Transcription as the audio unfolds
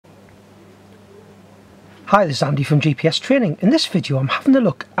Hi, this is Andy from GPS Training. In this video I'm having a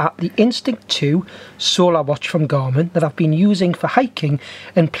look at the Instinct 2 solar watch from Garmin that I've been using for hiking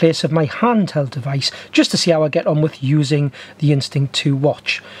in place of my handheld device, just to see how I get on with using the Instinct 2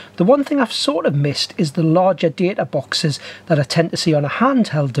 watch. The one thing I've sort of missed is the larger data boxes that I tend to see on a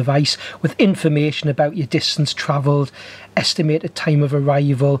handheld device with information about your distance travelled, estimated time of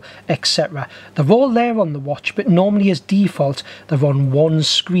arrival, etc. They're all there on the watch, but normally as default they're on one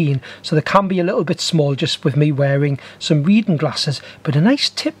screen, so they can be a little bit small just with me wearing some reading glasses. But a nice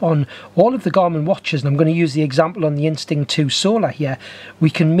tip on all of the Garmin watches, and I'm going to use the example on the Instinct 2 Solar here, we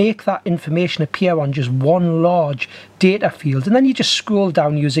can make that information appear on just one large data field, and then you just scroll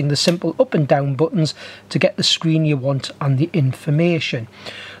down using the simple up and down buttons to get the screen you want and the information.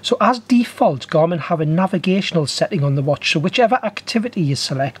 So as default, Garmin have a navigational setting on the watch, so whichever activity you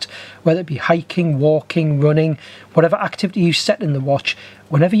select, whether it be hiking, walking, running, whatever activity you set in the watch,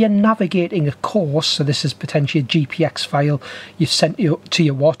 whenever you're navigating a course, so this is potentially a GPX file you've sent to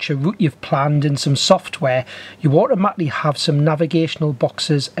your watch, a route you've planned in some software, you automatically have some navigational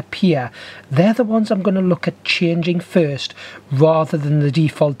boxes appear. They're the ones I'm going to look at changing first, rather than the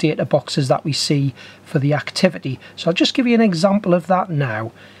default data boxes that we see for the activity. So I'll just give you an example of that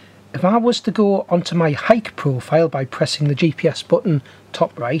now. If I was to go onto my hike profile by pressing the GPS button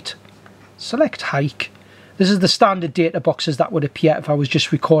top right, select hike. This is the standard data boxes that would appear if I was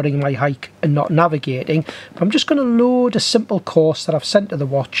just recording my hike and not navigating. But I'm just going to load a simple course that I've sent to the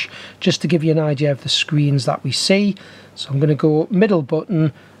watch just to give you an idea of the screens that we see. So I'm going to go middle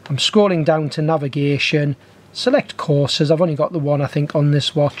button, I'm scrolling down to navigation, select courses. I've only got the one I think on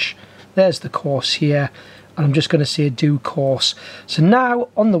this watch. There's the course here, and I'm just going to say do course. So now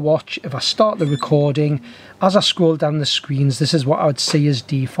on the watch, if I start the recording, as I scroll down the screens, this is what I would see as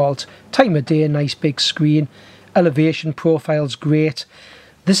default. Time of day, nice big screen. Elevation profile's great.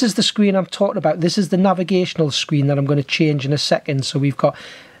 This is the screen I'm talking about. This is the navigational screen that I'm going to change in a second. So we've got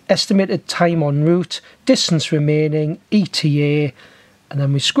estimated time en route, distance remaining, ETA, and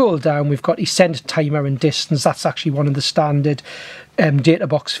then we scroll down, we've got descent timer and distance. That's actually one of the standard data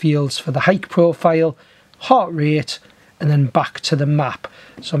box fields for the hike profile, heart rate, and then back to the map.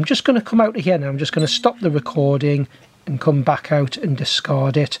 So I'm just going to come out of here now. I'm just going to stop the recording and come back out and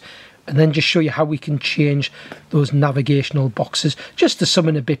discard it, and then just show you how we can change those navigational boxes just to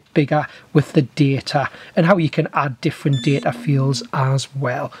something a bit bigger with the data, and how you can add different data fields as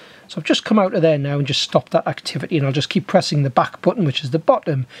well. So I've just come out of there now and just stopped that activity, and I'll just keep pressing the back button, which is the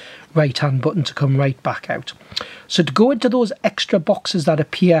bottom right hand button, to come right back out. So to go into those extra boxes that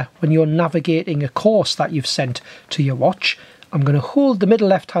appear when you're navigating a course that you've sent to your watch, I'm going to hold the middle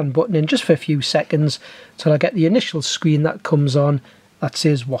left hand button in just for a few seconds till I get the initial screen that comes on that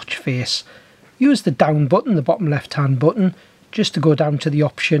says watch face. Use the down button, the bottom left hand button, just to go down to the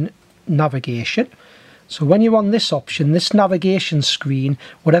option navigation. So when you're on this option, this navigation screen,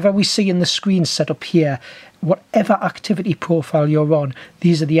 whatever we see in the screen set up here, whatever activity profile you're on,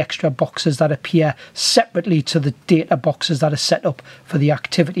 these are the extra boxes that appear separately to the data boxes that are set up for the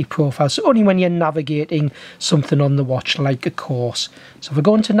activity profile. So only when you're navigating something on the watch, like a course. So if I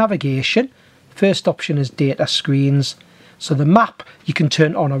go into navigation, first option is data screens. So the map you can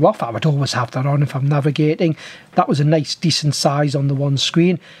turn on or off. I would always have that on if I'm navigating. That was a nice decent size on the one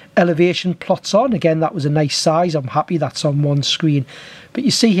screen. Elevation plots on. Again, that was a nice size. I'm happy that's on one screen. But you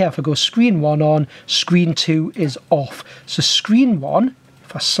see here, if I go screen 1 on, screen 2 is off. So screen 1,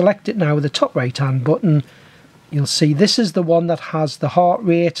 if I select it now with the top right hand button, you'll see this is the one that has the heart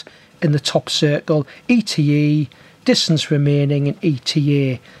rate in the top circle, ETA, distance remaining, and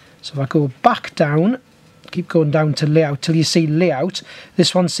ETA. So if I go back down, keep going down to layout till you see layout,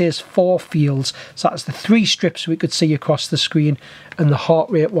 this one says 4 fields, so that's the 3 strips we could see across the screen, and the heart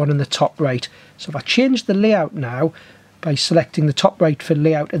rate one in the top right. So if I change the layout now by selecting the top right for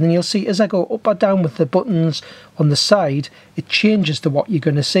layout, and then you'll see as I go up or down with the buttons on the side, it changes to what you're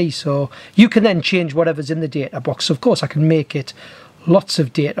going to see. So you can then change whatever's in the data box. So of course I can make it lots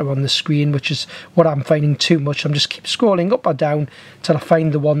of data on the screen, which is what I'm finding too much. I'm just keep scrolling up or down till I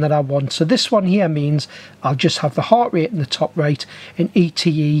find the one that I want. So this one here means I'll just have the heart rate in the top right and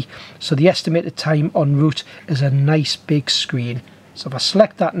ETA, so the estimated time en route is a nice big screen. So if I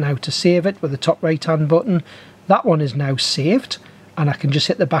select that now to save it with the top right hand button, that one is now saved, and I can just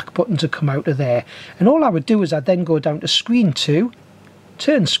hit the back button to come out of there. And all I would do is I'd then go down to screen 2,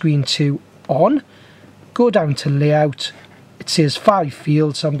 turn screen 2 on, go down to layout. It says 5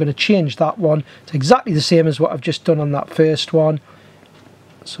 fields, so I'm going to change that one to exactly the same as what I've just done on that first one.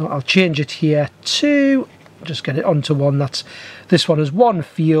 So I'll change it here to just get it onto one. This one is one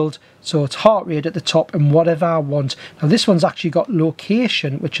field, so it's heart rate at the top and whatever I want. Now this one's actually got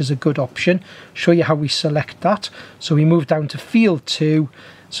location, which is a good option. Show you how we select that. So we move down to field 2.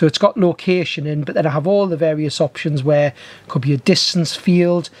 So it's got location in, but then I have all the various options where it could be a distance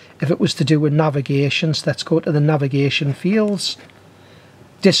field if it was to do with navigation. So let's go to the navigation fields.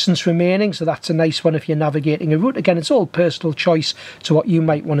 Distance remaining, so that's a nice one if you're navigating a route. Again, it's all personal choice to what you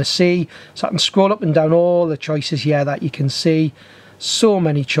might want to see. So I can scroll up and down all the choices here that you can see. So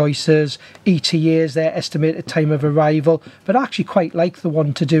many choices. ETAs there, estimated time of arrival, but I actually quite like the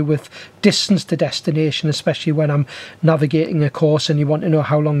one to do with distance to destination, especially when I'm navigating a course and you want to know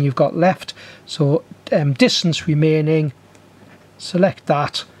how long you've got left. So distance remaining, select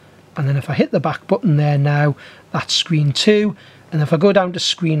that, and then if I hit the back button there now, that's screen 2. And if I go down to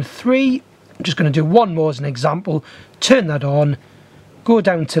screen 3, I'm just going to do one more as an example, turn that on, go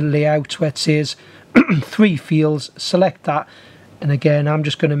down to layout where it says 3 fields, select that, and again I'm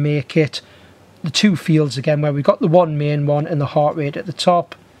just going to make it the 2 fields again where we've got the one main one and the heart rate at the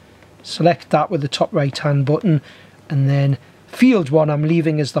top. Select that with the top right hand button, and then field 1 I'm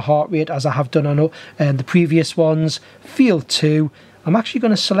leaving as the heart rate as I have done on the previous ones. Field 2, I'm actually going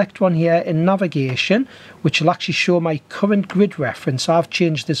to select one here in navigation, which will actually show my current grid reference. I've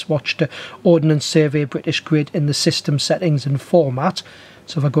changed this watch to Ordnance Survey British Grid in the system settings and format.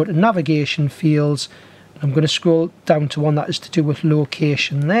 So if I go to navigation fields, I'm going to scroll down to one that is to do with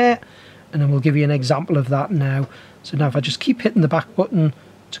location there, and then we'll give you an example of that now. So now if I just keep hitting the back button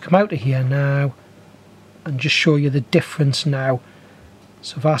to come out of here now, and just show you the difference now.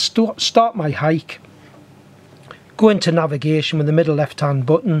 So if I start my hike, go into navigation with the middle left hand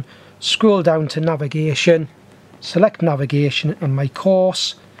button, scroll down to navigation, select navigation and my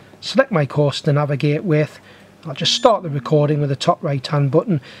course, select my course to navigate with. I'll just start the recording with the top right hand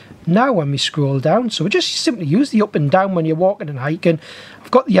button. Now when we scroll down, so we just simply use the up and down when you're walking and hiking. I've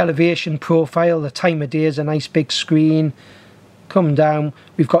got the elevation profile, the time of day is a nice big screen. Come down,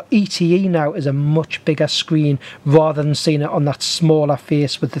 we've got ETE now as a much bigger screen rather than seeing it on that smaller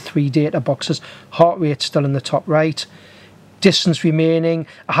face with the 3 data boxes. Heart rate still in the top right. Distance remaining,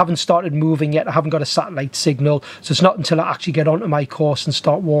 I haven't started moving yet, I haven't got a satellite signal, so it's not until I actually get onto my course and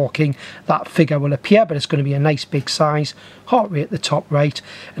start walking that figure will appear, but it's going to be a nice big size. Heart rate at the top right,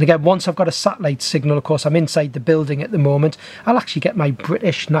 and again once I've got a satellite signal, of course I'm inside the building at the moment, I'll actually get my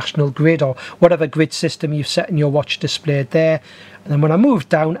British national grid or whatever grid system you've set in your watch displayed there. And then when I move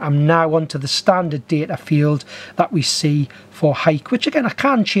down, I'm now onto the standard data field that we see for hike, which again I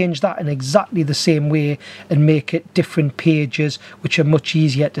can change that in exactly the same way and make it different pages which are much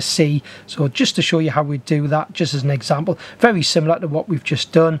easier to see. So just to show you how we do that, just as an example, very similar to what we've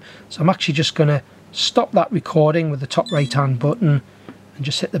just done. So I'm actually just going to stop that recording with the top right hand button and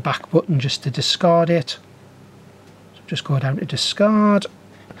just hit the back button just to discard it. So just go down to discard.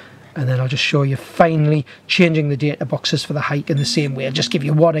 And then I'll just show you finally changing the data boxes for the hike in the same way. I'll just give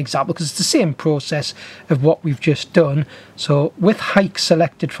you one example because it's the same process of what we've just done. So with hike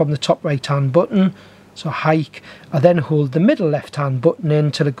selected from the top right hand button, so hike, I then hold the middle left hand button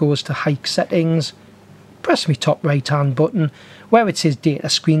in till it goes to hike settings. Press my top right hand button where it says data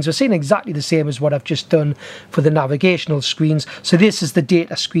screens. We're seeing exactly the same as what I've just done for the navigational screens. So this is the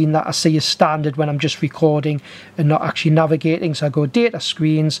data screen that I see as standard when I'm just recording and not actually navigating. So I go data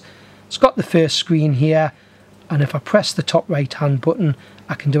screens. It's got the first screen here, and if I press the top right hand button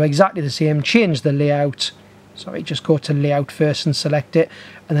I can do exactly the same, change the layout. Sorry, just go to layout first and select it,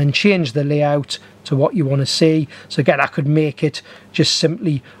 and then change the layout to what you want to see. So again I could make it just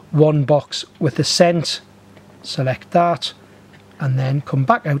simply one box with the scent, select that, and then come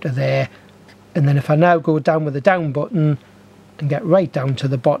back out of there. And then if I now go down with the down button and get right down to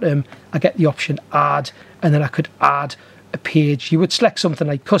the bottom, I get the option add, and then I could add a page. You would select something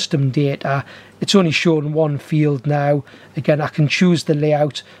like custom data. It's only showing one field now. Again, I can choose the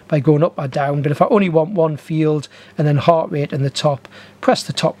layout by going up or down, but if I only want one field and then heart rate in the top, press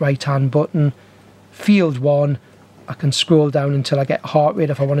the top right hand button, field 1, I can scroll down until I get heart rate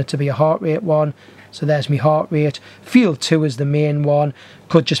if I want it to be a heart rate one. So there's my heart rate. Field 2 is the main one.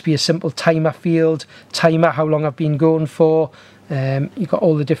 Could just be a simple timer field, timer how long I've been going for. You've got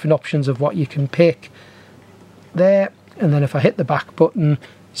all the different options of what you can pick there. And then if I hit the back button,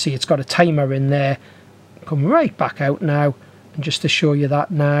 see it's got a timer in there. Come right back out now, and just to show you that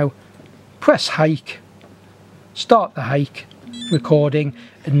now, press hike, start the hike recording,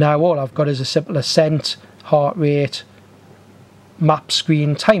 and now all I've got is a simple ascent, heart rate, map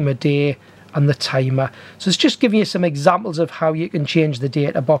screen, time of day, and the timer. So it's just giving you some examples of how you can change the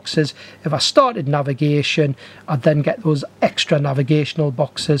data boxes. If I started navigation, I'd then get those extra navigational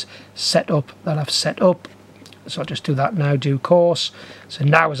boxes set up that I've set up. So I'll just do that now, do course. So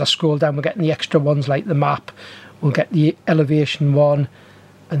now as I scroll down, we're getting the extra ones like the map. We'll get the elevation one.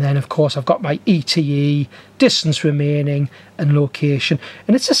 And then, of course, I've got my ETE, distance remaining, and location.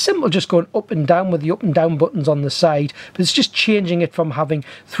 And it's as simple just going up and down with the up and down buttons on the side, but it's just changing it from having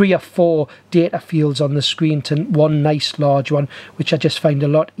 3 or 4 data fields on the screen to one nice large one, which I just find a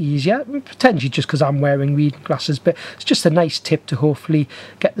lot easier. Potentially just because I'm wearing reading glasses, but it's just a nice tip to hopefully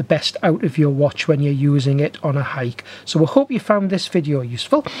get the best out of your watch when you're using it on a hike. So I hope you found this video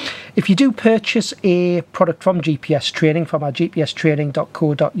useful. If you do purchase a product from GPS Training, from our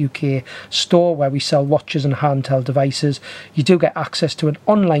gpstraining.co.uk store, where we sell watches and handheld devices, you do get access to an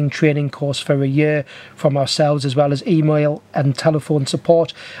online training course for a year from ourselves, as well as email and telephone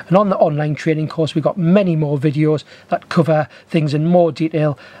support. And on the online training course, we've got many more videos that cover things in more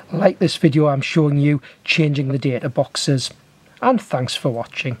detail, like this video I'm showing you, changing the data boxes. And thanks for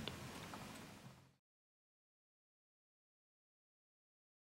watching.